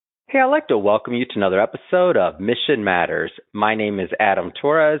Hey, I'd like to welcome you to another episode of Mission Matters. My name is Adam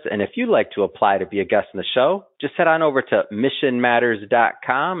Torres, and if you'd like to apply to be a guest on the show, just head on over to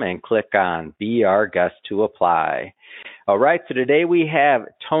missionmatters.com and click on Be Our Guest to apply. All right, so today we have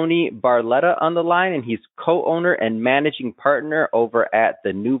Tony Barletta on the line, and he's co-owner and managing partner over at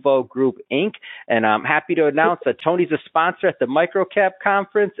the Nuvo Group, Inc. And I'm happy to announce that Tony's a sponsor at the Microcap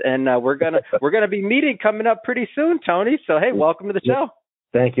Conference, and we're gonna be meeting coming up pretty soon, Tony. So hey, welcome to the show.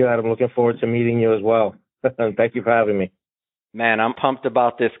 Thank you, Adam. Looking forward to meeting you as well. Thank you for having me. Man, I'm pumped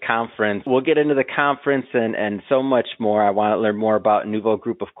about this conference. We'll get into the conference and so much more. I want to learn more about Nuvo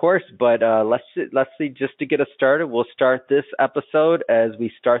Group, of course, but let's see, just to get us started, we'll start this episode as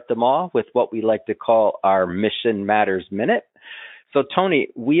we start them all with what we like to call our Mission Matters Minute. So, Tony,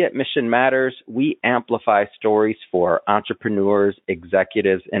 we at Mission Matters, we amplify stories for entrepreneurs,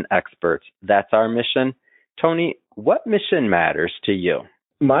 executives, and experts. That's our mission. Tony, what mission matters to you?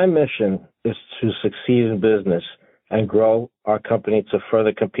 My mission is to succeed in business and grow our company to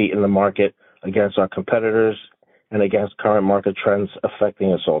further compete in the market against our competitors and against current market trends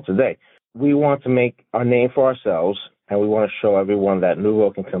affecting us all today. We want to make our name for ourselves, and we want to show everyone that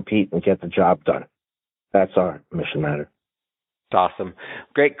Nuvo can compete and get the job done. That's our mission matter. Awesome.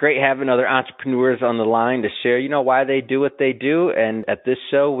 Great having other entrepreneurs on the line to share, why they do what they do. And at this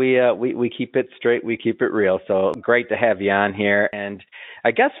show, we keep it straight. We keep it real. So great to have you on here. And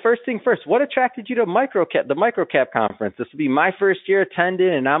I guess first thing first, what attracted you to the Microcap Conference? This will be my first year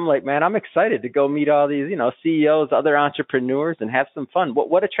attending. And I'm like, man, I'm excited to go meet all these, CEOs, other entrepreneurs and have some fun.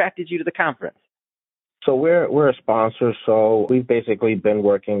 What attracted you to the conference? So we're a sponsor. So we've basically been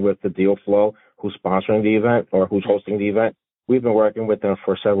working with the Deal Flow, who's sponsoring the event or who's hosting the event. We've been working with them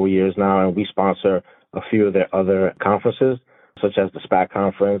for several years now, and we sponsor a few of their other conferences, such as the SPAC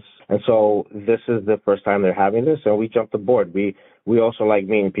conference. And so this is the first time they're having this, and we jumped aboard. We also like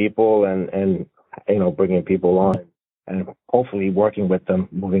meeting people and bringing people on and hopefully working with them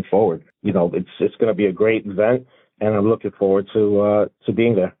moving forward. It's going to be a great event, and I'm looking forward to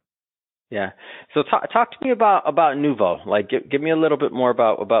being there. Yeah. So talk to me about Nuvo. Like, give me a little bit more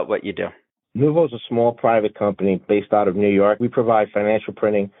about what you do. Nuvo is a small private company based out of New York. We provide financial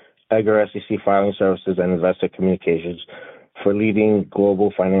printing, EDGAR SEC filing services, and investor communications for leading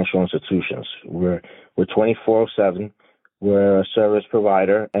global financial institutions. We're 24/7. We're a service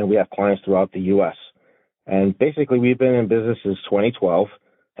provider, and we have clients throughout the U.S. And basically, we've been in business since 2012,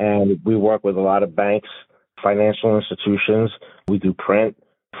 and we work with a lot of banks, financial institutions. We do print,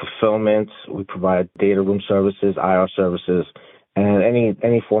 fulfillment. We provide data room services, IR services, and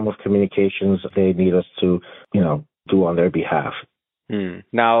any form of communications they need us to, do on their behalf.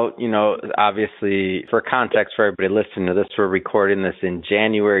 Now, obviously, for context for everybody listening to this, we're recording this in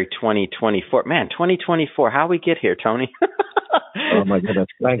January 2024. Man, 2024, how we get here, Tony? Oh, my goodness.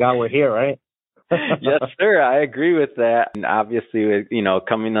 Thank God we're here, right? Yes, sir. I agree with that. And obviously,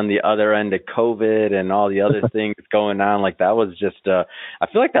 coming on the other end of COVID and all the other things going on, like that was just, I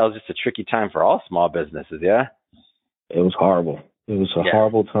feel like that was just a tricky time for all small businesses, yeah? It was horrible. It was a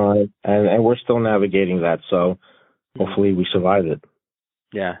horrible time, and we're still navigating that. So hopefully we survive it.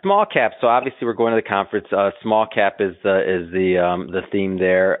 Yeah, small cap. So obviously we're going to the conference. Small cap is the theme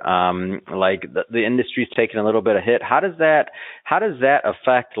there. Like the industry's taking a little bit of hit. How does that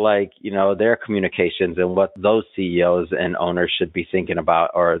affect their communications and what those CEOs and owners should be thinking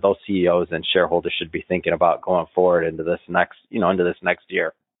about, or those CEOs and shareholders should be thinking about going forward into this next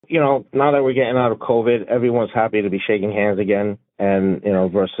year? Now that we're getting out of COVID, everyone's happy to be shaking hands again, and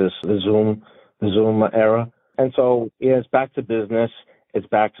versus the Zoom era. And so it's back to business. It's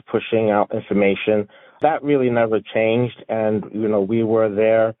back to pushing out information. That really never changed. And, we were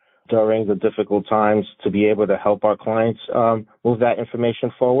there during the difficult times to be able to help our clients move that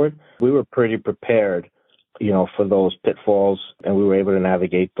information forward. We were pretty prepared, for those pitfalls, and we were able to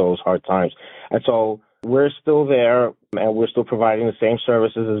navigate those hard times. And so we're still there, and we're still providing the same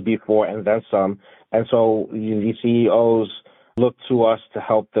services as before and then some. And so the CEOs look to us to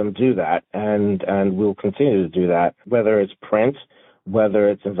help them do that, and we'll continue to do that, whether it's print, whether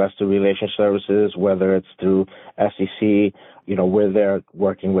it's investor relations services, whether it's through SEC, we're there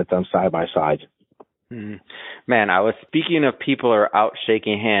working with them side by side. Man, I was speaking of people are out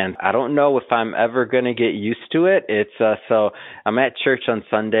shaking hands. I don't know if I'm ever going to get used to it. It's so I'm at church on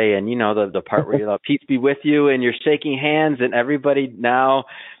Sunday, and the part where peace be with you, and you're shaking hands, and everybody now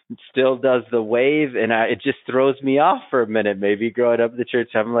still does the wave, and it just throws me off for a minute. Maybe growing up in the church,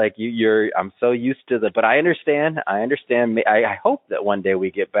 I'm like, I'm so used to but I understand. I hope that one day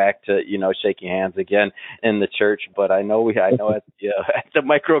we get back to, shaking hands again in the church. But I know at at the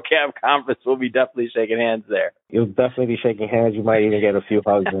microcap conference, we'll be definitely shaking hands there. You'll definitely be shaking hands. You might even get a few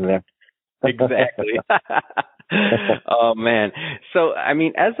hugs in there. Exactly. Oh man. So I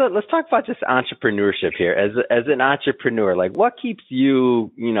mean, let's talk about just entrepreneurship here. As an entrepreneur, like what keeps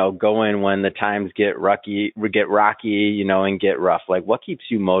you, going when the times get rocky, and get rough? Like what keeps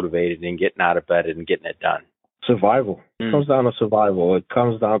you motivated and getting out of bed and getting it done? Survival. It comes down to survival. It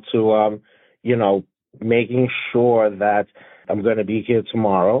comes down to making sure that I'm going to be here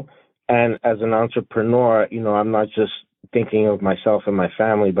tomorrow. And as an entrepreneur, I'm not just thinking of myself and my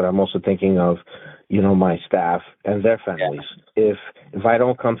family, but I'm also thinking of, my staff and their families. Yeah. If I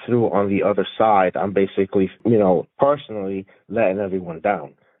don't come through on the other side, I'm basically, personally letting everyone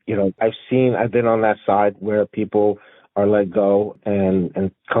down. I've been on that side where people are let go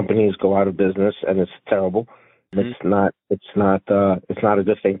and companies go out of business, and it's terrible. Mm-hmm. It's not a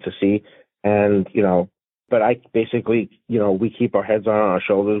good thing to see. And, but I basically, we keep our heads on our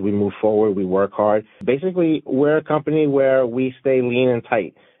shoulders. We move forward. We work hard. Basically, we're a company where we stay lean and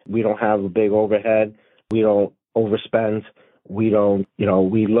tight. We don't have a big overhead. We don't overspend. We don't,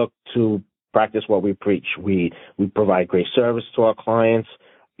 we look to practice what we preach. We provide great service to our clients.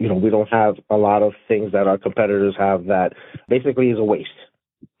 We don't have a lot of things that our competitors have that basically is a waste.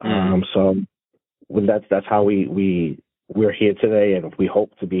 So that's how we're here today, and we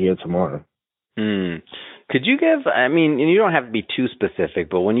hope to be here tomorrow. Could you give, you don't have to be too specific,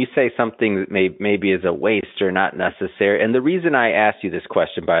 but when you say something that maybe is a waste or not necessary, and the reason I asked you this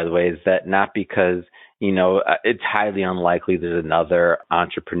question, by the way, is that not because, it's highly unlikely there's another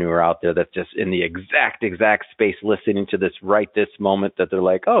entrepreneur out there that's just in the exact space listening to this right this moment that they're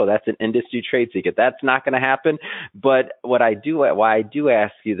like, oh, that's an industry trade secret. That's not going to happen. But why I do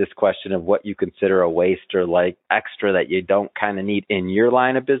ask you this question of what you consider a waste or like extra that you don't kind of need in your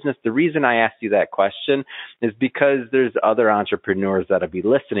line of business, the reason I asked you that question is because there's other entrepreneurs that'll be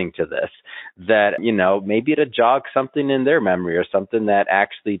listening to this that, maybe it'll jog something in their memory or something that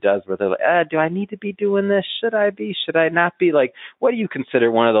actually does where they're like, do I need to be doing this? Should I not be? Like, what do you consider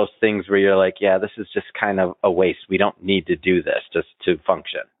one of those things where you're like, yeah, this is just kind of a waste. We don't need to do this just to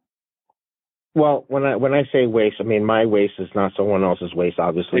function. Well, when I say waste, I mean my waste is not someone else's waste,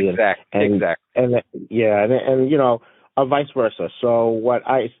 obviously. Exactly. And vice versa. So what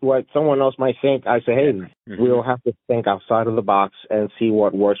someone else might think, I say, hey, we'll have to think outside of the box and see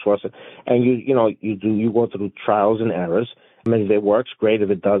what works for us. And you go through trials and errors. I mean, if it works, great.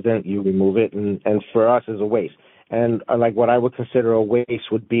 If it doesn't, you remove it. And for us, it's a waste. And like what I would consider a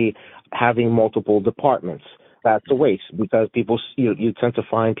waste would be having multiple departments. That's a waste because people, you tend to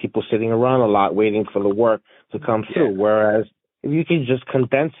find people sitting around a lot waiting for the work to come through. Whereas if you can just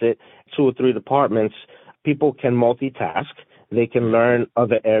condense it, 2 or 3 departments, people can multitask. They can learn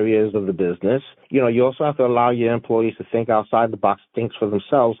other areas of the business. You also have to allow your employees to think outside the box, think for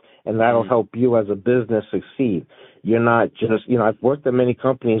themselves, and that'll help you as a business succeed. You're not just, I've worked at many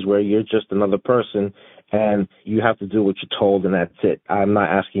companies where you're just another person and you have to do what you're told and that's it. I'm not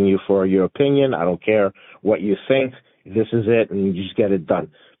asking you for your opinion. I don't care what you think. This is it, and you just get it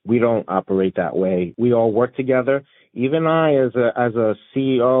done. We don't operate that way. We all work together. Even I, as a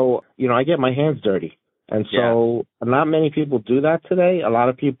CEO, I get my hands dirty. And so not many people do that today. A lot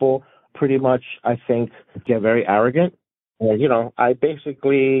of people pretty much, I think, get very arrogant. And, I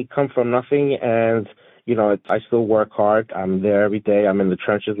basically come from nothing and, I still work hard. I'm there every day. I'm in the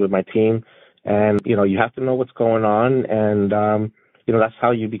trenches with my team. And, you have to know what's going on. And, that's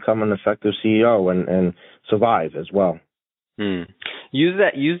how you become an effective CEO and survive as well.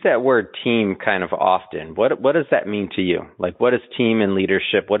 Use that word team kind of often. What does that mean to you? Like, what is team and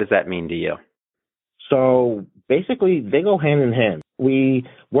leadership? What does that mean to you? So basically, they go hand in hand. We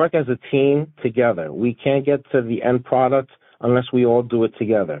work as a team together. We can't get to the end product unless we all do it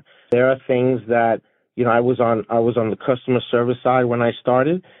together. There are things that, I was on the customer service side when I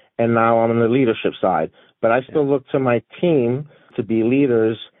started, and now I'm on the leadership side. But I still look to my team to be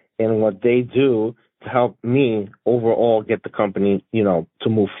leaders in what they do to help me overall get the company, to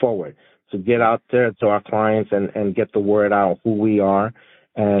move forward, to get out there to our clients and get the word out who we are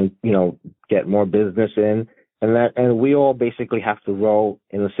and, get more business in. And we all basically have to row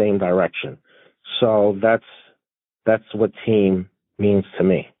in the same direction. So that's what team means to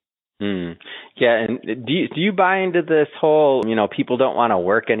me. Yeah, and do you buy into this whole, people don't want to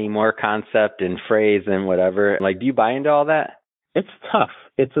work anymore concept and phrase and whatever? Like, do you buy into all that? It's tough.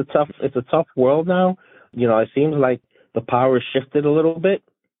 It's a tough world now. It seems like the power has shifted a little bit.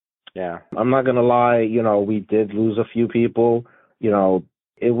 Yeah. I'm not going to lie, we did lose a few people.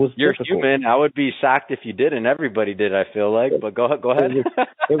 It was You're difficult. human. I would be shocked if you didn't. Everybody did, I feel like. But go ahead.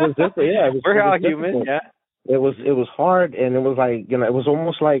 It was different. Yeah, We're it was all human, difficult. yeah. It was hard, and it was like, it was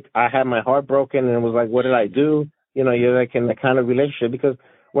almost like I had my heart broken, and it was like, what did I do? You're like in that kind of relationship, because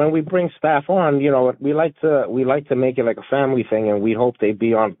when we bring staff on, we like to make it like a family thing, and we hope they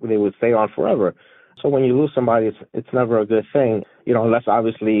would stay on forever. So when you lose somebody, it's never a good thing, unless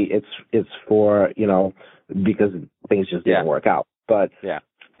obviously it's for, because things just didn't work out. But yeah.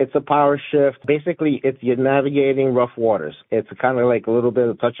 It's a power shift. Basically, you're navigating rough waters. It's kind of like a little bit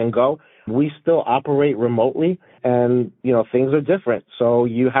of touch and go. We still operate remotely, and, things are different. So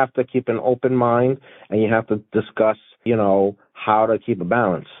you have to keep an open mind, and you have to discuss, how to keep a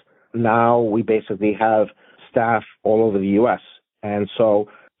balance. Now we basically have staff all over the U.S. And so,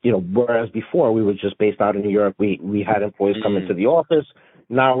 whereas before we were just based out in New York, we had employees come into the office.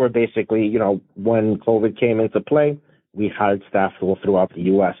 Now we're basically, when COVID came into play, we hired staff all throughout the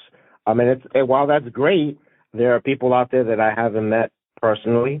U.S. I mean, while that's great, there are people out there that I haven't met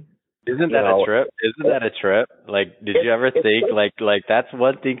personally. Isn't that a trip? Isn't that a trip? Like, did you ever think like that's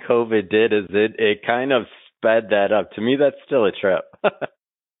one thing COVID did, is it kind of sped that up? To me, that's still a trip.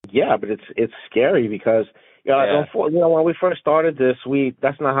 Yeah, but it's scary because when we first started this,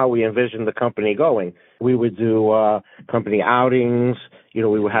 that's not how we envisioned the company going. We would do company outings,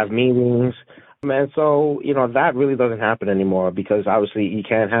 we would have meetings. And so, that really doesn't happen anymore, because obviously we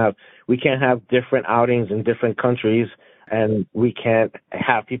can't have different outings in different countries, and we can't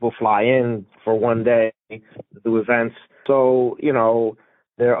have people fly in for one day to do events. So,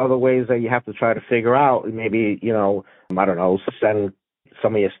 there are other ways that you have to try to figure out. Maybe, I don't know, send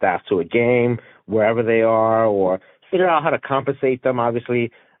some of your staff to a game wherever they are, or figure out how to compensate them.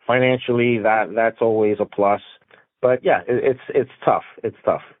 Obviously, financially, that's always a plus. But yeah, it's tough. It's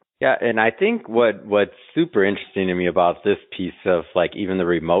tough. Yeah, and I think what's super interesting to me about this piece of, like, even the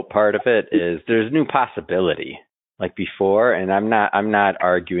remote part of it is there's new possibility, like before, and I'm not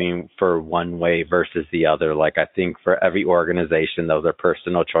arguing for one way versus the other. Like, I think for every organization, those are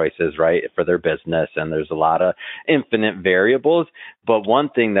personal choices, right, for their business, and there's a lot of infinite variables. But one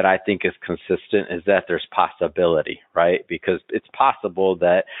thing that I think is consistent is that there's possibility, right? Because it's possible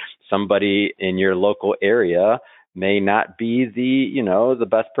that somebody in your local area may not be the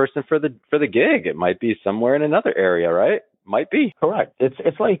best person for the gig. It might be somewhere in another area, right? Might be. Correct. It's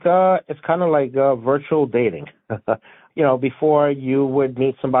kind of like virtual dating. Before you would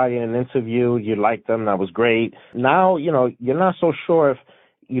meet somebody in an interview, you liked them, that was great. Now, you're not so sure if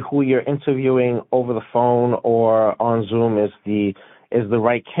who you're interviewing over the phone or on Zoom is the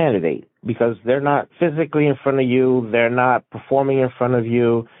right candidate, because they're not physically in front of you, they're not performing in front of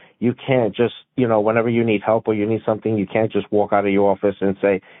you. You can't just, whenever you need help or you need something, you can't just walk out of your office and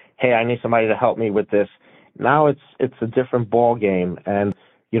say, hey, I need somebody to help me with this. Now it's a different ball game, and,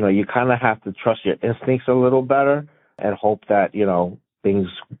 you kind of have to trust your instincts a little better and hope that, things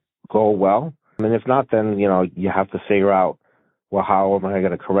go well. And if not, then, you have to figure out, well, how am I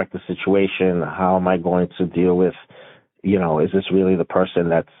going to correct the situation? How am I going to deal with, is this really the person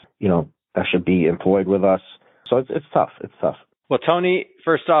that's, that should be employed with us? So it's tough. It's tough. Well, Tony,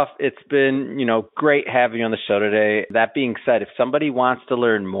 first off, it's been, great having you on the show today. That being said, if somebody wants to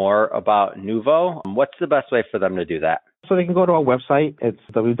learn more about Nuvo, what's the best way for them to do that? So they can go to our website. It's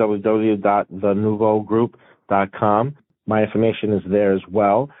www.thenuvogroup.com. My information is there as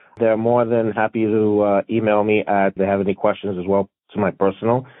well. They're more than happy to email me if they have any questions as well, to my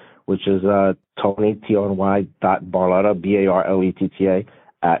personal, which is Tony, Tony.Barletta, Barletta,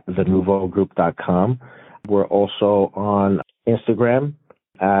 @thenuvogroup.com. We're also on Instagram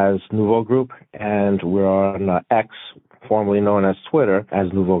as Nuvo Group, and we're on X, formerly known as Twitter, as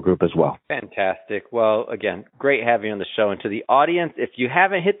Nuvo Group as well. Fantastic. Well, again, great having you on the show. And to the audience, if you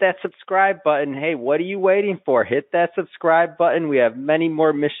haven't hit that subscribe button, hey, what are you waiting for? Hit that subscribe button. We have many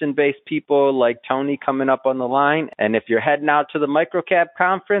more mission-based people like Tony coming up on the line. And if you're heading out to the Microcap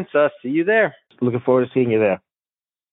Conference, see you there. Looking forward to seeing you there.